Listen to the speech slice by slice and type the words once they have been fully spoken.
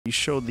You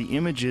showed the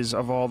images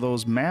of all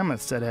those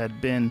mammoths that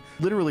had been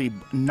literally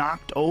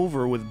knocked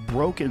over with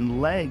broken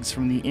legs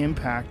from the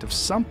impact of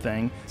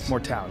something.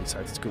 Mortality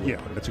sites, that's a good way to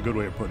put it. That's a good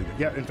way of putting it.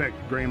 Yeah, in fact,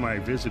 Graham and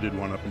I visited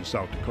one up in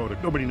South Dakota.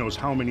 Nobody knows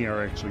how many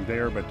are actually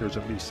there, but there's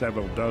at least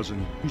several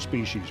dozen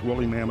species,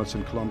 woolly mammoths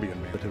and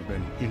Columbian mammoths, that have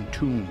been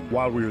entombed.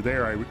 While we were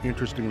there,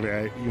 interestingly,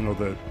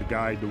 the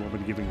guide, the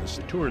woman giving us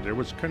the tour there,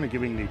 was kind of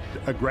giving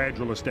a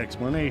gradualist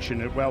explanation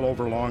that, well,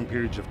 over long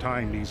periods of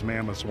time, these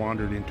mammoths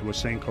wandered into a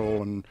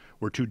sinkhole and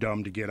were too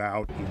dumb to get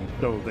out, and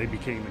so they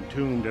became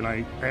entombed. And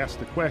I asked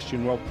the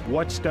question, well,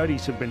 what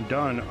studies have been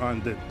done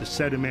on the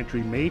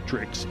sedimentary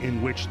matrix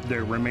in which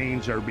their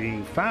remains are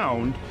being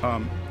found?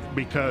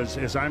 Because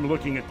as I'm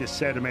looking at this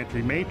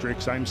sedimentary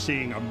matrix, I'm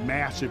seeing a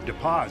massive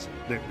deposit.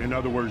 In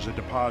other words, a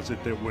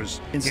deposit that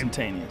was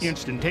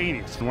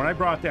instantaneous. And when I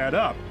brought that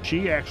up,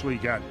 she actually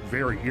got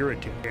very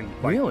irritated.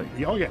 And really?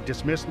 Oh yeah,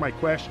 dismissed my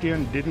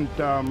question, didn't,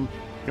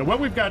 well,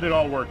 we've got it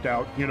all worked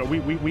out.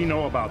 We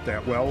know about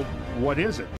that. Well, what is it?